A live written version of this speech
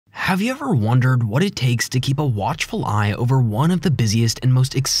Have you ever wondered what it takes to keep a watchful eye over one of the busiest and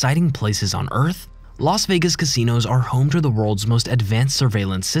most exciting places on Earth? Las Vegas casinos are home to the world's most advanced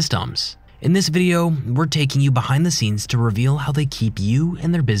surveillance systems. In this video, we're taking you behind the scenes to reveal how they keep you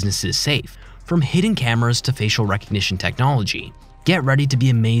and their businesses safe. From hidden cameras to facial recognition technology, get ready to be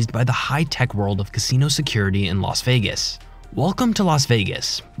amazed by the high-tech world of casino security in Las Vegas. Welcome to Las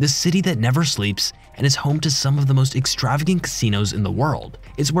Vegas, the city that never sleeps and is home to some of the most extravagant casinos in the world.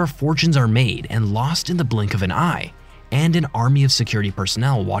 It's where fortunes are made and lost in the blink of an eye, and an army of security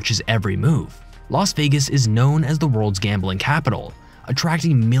personnel watches every move. Las Vegas is known as the world's gambling capital,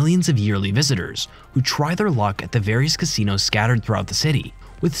 attracting millions of yearly visitors who try their luck at the various casinos scattered throughout the city.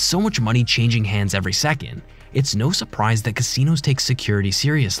 With so much money changing hands every second, it's no surprise that casinos take security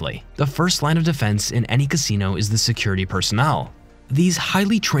seriously. The first line of defense in any casino is the security personnel. These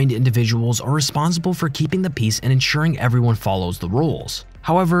highly trained individuals are responsible for keeping the peace and ensuring everyone follows the rules.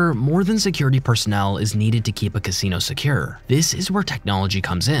 However, more than security personnel is needed to keep a casino secure. This is where technology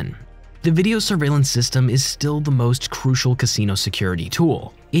comes in. The video surveillance system is still the most crucial casino security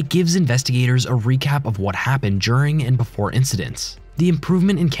tool. It gives investigators a recap of what happened during and before incidents. The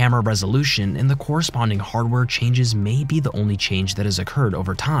improvement in camera resolution and the corresponding hardware changes may be the only change that has occurred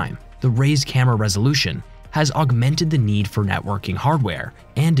over time. The raised camera resolution has augmented the need for networking hardware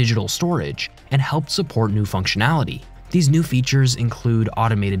and digital storage and helped support new functionality. These new features include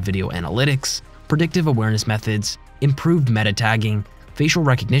automated video analytics, predictive awareness methods, improved meta tagging, facial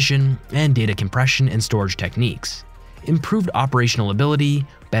recognition, and data compression and storage techniques. Improved operational ability,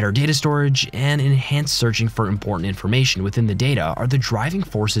 better data storage, and enhanced searching for important information within the data are the driving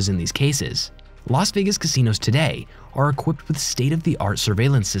forces in these cases. Las Vegas casinos today are equipped with state-of-the-art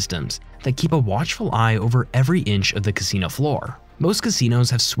surveillance systems that keep a watchful eye over every inch of the casino floor. Most casinos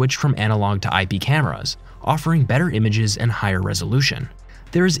have switched from analog to IP cameras, offering better images and higher resolution.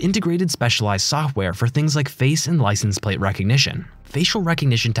 There is integrated specialized software for things like face and license plate recognition. Facial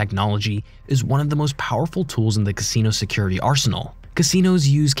recognition technology is one of the most powerful tools in the casino security arsenal. Casinos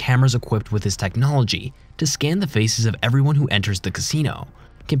use cameras equipped with this technology to scan the faces of everyone who enters the casino,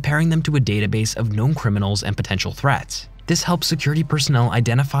 comparing them to a database of known criminals and potential threats. This helps security personnel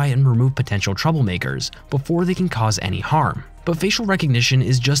identify and remove potential troublemakers before they can cause any harm. But facial recognition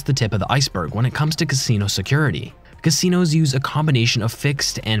is just the tip of the iceberg when it comes to casino security. Casinos use a combination of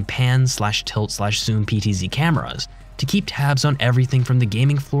fixed and pan/tilt/zoom PTZ cameras to keep tabs on everything from the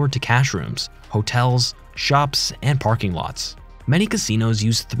gaming floor to cash rooms, hotels, shops, and parking lots. Many casinos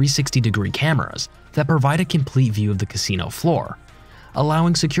use 360-degree cameras that provide a complete view of the casino floor,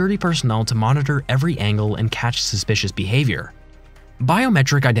 allowing security personnel to monitor every angle and catch suspicious behavior.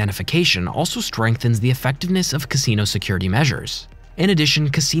 Biometric identification also strengthens the effectiveness of casino security measures. In addition,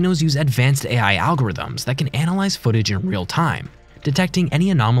 casinos use advanced AI algorithms that can analyze footage in real time, detecting any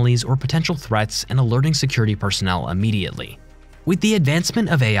anomalies or potential threats and alerting security personnel immediately. With the advancement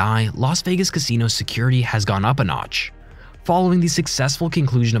of AI, Las Vegas casino security has gone up a notch. Following the successful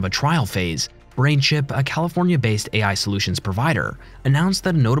conclusion of a trial phase, BrainChip, a California-based AI solutions provider, announced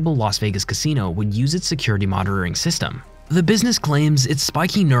that a notable Las Vegas casino would use its security monitoring system. The business claims its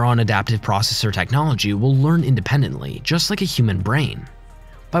spiky neuron adaptive processor technology will learn independently, just like a human brain.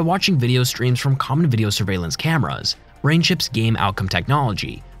 By watching video streams from common video surveillance cameras, BrainChip's game outcome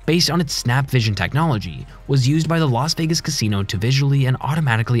technology, based on its Snap Vision technology, was used by the Las Vegas casino to visually and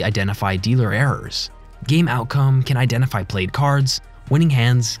automatically identify dealer errors. Game outcome can identify played cards, winning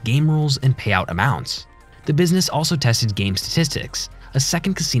hands, game rules, and payout amounts. The business also tested Game Statistics, a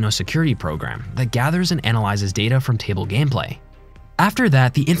second casino security program that gathers and analyzes data from table gameplay. After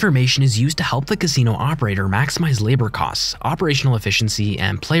that, the information is used to help the casino operator maximize labor costs, operational efficiency,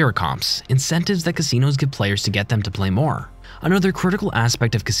 and player comps, incentives that casinos give players to get them to play more. Another critical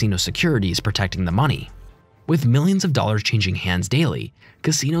aspect of casino security is protecting the money. With millions of dollars changing hands daily,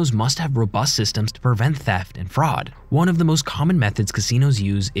 casinos must have robust systems to prevent theft and fraud. One of the most common methods casinos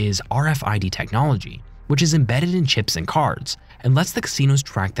use is RFID technology, which is embedded in chips and cards and lets the casinos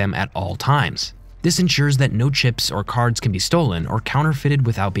track them at all times. This ensures that no chips or cards can be stolen or counterfeited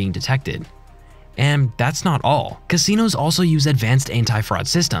without being detected. And that's not all. Casinos also use advanced anti-fraud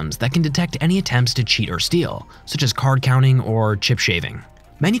systems that can detect any attempts to cheat or steal, such as card counting or chip shaving.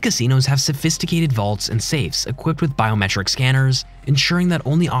 Many casinos have sophisticated vaults and safes equipped with biometric scanners, ensuring that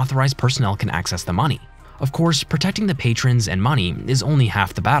only authorized personnel can access the money. Of course, protecting the patrons and money is only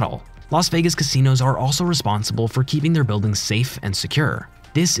half the battle. Las Vegas casinos are also responsible for keeping their buildings safe and secure.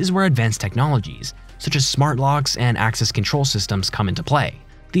 This is where advanced technologies, such as smart locks and access control systems, come into play.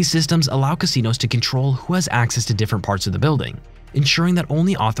 These systems allow casinos to control who has access to different parts of the building, ensuring that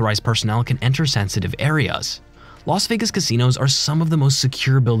only authorized personnel can enter sensitive areas. Las Vegas casinos are some of the most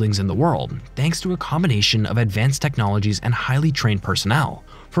secure buildings in the world, thanks to a combination of advanced technologies and highly trained personnel.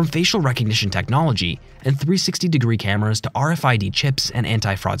 From facial recognition technology and 360-degree cameras to RFID chips and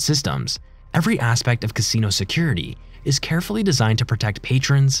anti-fraud systems, every aspect of casino security is carefully designed to protect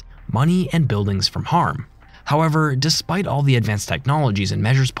patrons, money, and buildings from harm. However, despite all the advanced technologies and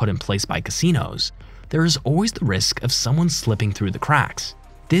measures put in place by casinos, there is always the risk of someone slipping through the cracks.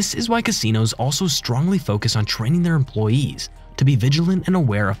 This is why casinos also strongly focus on training their employees to be vigilant and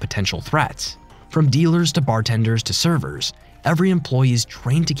aware of potential threats. From dealers to bartenders to servers, every employee is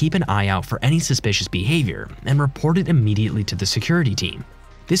trained to keep an eye out for any suspicious behavior and report it immediately to the security team.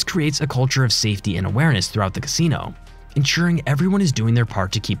 This creates a culture of safety and awareness throughout the casino, ensuring everyone is doing their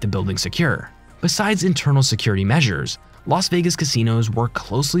part to keep the building secure. Besides internal security measures, Las Vegas casinos work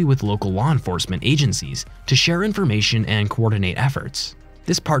closely with local law enforcement agencies to share information and coordinate efforts.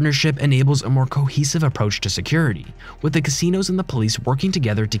 This partnership enables a more cohesive approach to security, with the casinos and the police working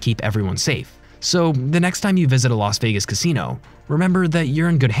together to keep everyone safe. So, the next time you visit a Las Vegas casino, remember that you're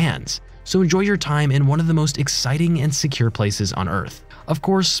in good hands, so enjoy your time in one of the most exciting and secure places on Earth. Of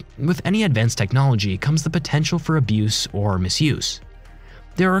course, with any advanced technology comes the potential for abuse or misuse.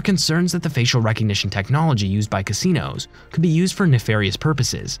 There are concerns that the facial recognition technology used by casinos could be used for nefarious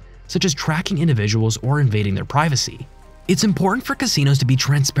purposes, such as tracking individuals or invading their privacy. It's important for casinos to be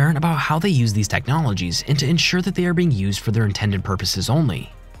transparent about how they use these technologies and to ensure that they are being used for their intended purposes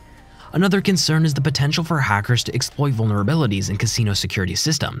only. Another concern is the potential for hackers to exploit vulnerabilities in casino security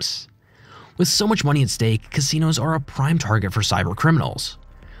systems. With so much money at stake, casinos are a prime target for cyber criminals.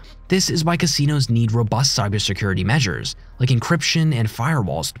 This is why casinos need robust cybersecurity measures like encryption and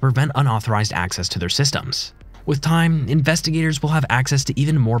firewalls to prevent unauthorized access to their systems. With time, investigators will have access to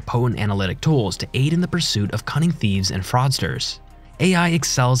even more potent analytic tools to aid in the pursuit of cunning thieves and fraudsters. AI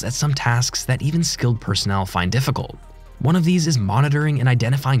excels at some tasks that even skilled personnel find difficult. One of these is monitoring and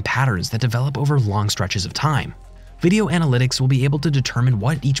identifying patterns that develop over long stretches of time. Video analytics will be able to determine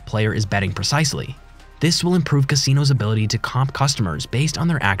what each player is betting precisely. This will improve casinos' ability to comp customers based on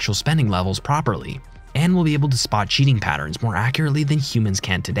their actual spending levels properly, and will be able to spot cheating patterns more accurately than humans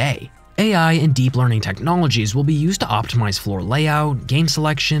can today. AI and deep learning technologies will be used to optimize floor layout, game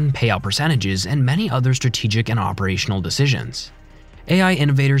selection, payout percentages, and many other strategic and operational decisions. AI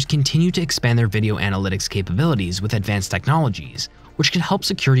innovators continue to expand their video analytics capabilities with advanced technologies, which can help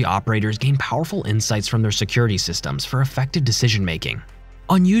security operators gain powerful insights from their security systems for effective decision-making.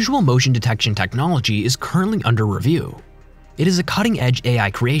 Unusual motion detection technology is currently under review. It is a cutting-edge AI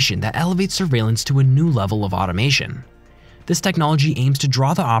creation that elevates surveillance to a new level of automation. This technology aims to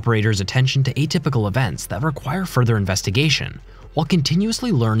draw the operator's attention to atypical events that require further investigation, while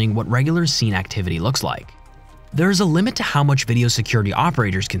continuously learning what regular scene activity looks like. There is a limit to how much video security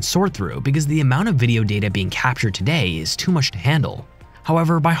operators can sort through because the amount of video data being captured today is too much to handle.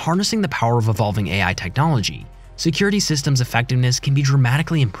 However, by harnessing the power of evolving AI technology, security systems' effectiveness can be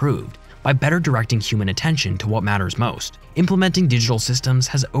dramatically improved by better directing human attention to what matters most. Implementing digital systems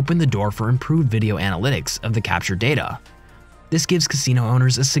has opened the door for improved video analytics of the captured data. This gives casino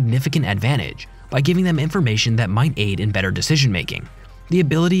owners a significant advantage by giving them information that might aid in better decision-making. The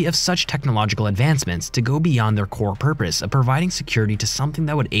ability of such technological advancements to go beyond their core purpose of providing security to something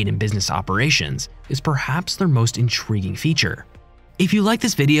that would aid in business operations is perhaps their most intriguing feature. If you like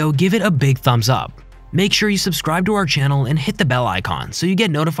this video, give it a big thumbs up. Make sure you subscribe to our channel and hit the bell icon so you get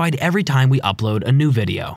notified every time we upload a new video.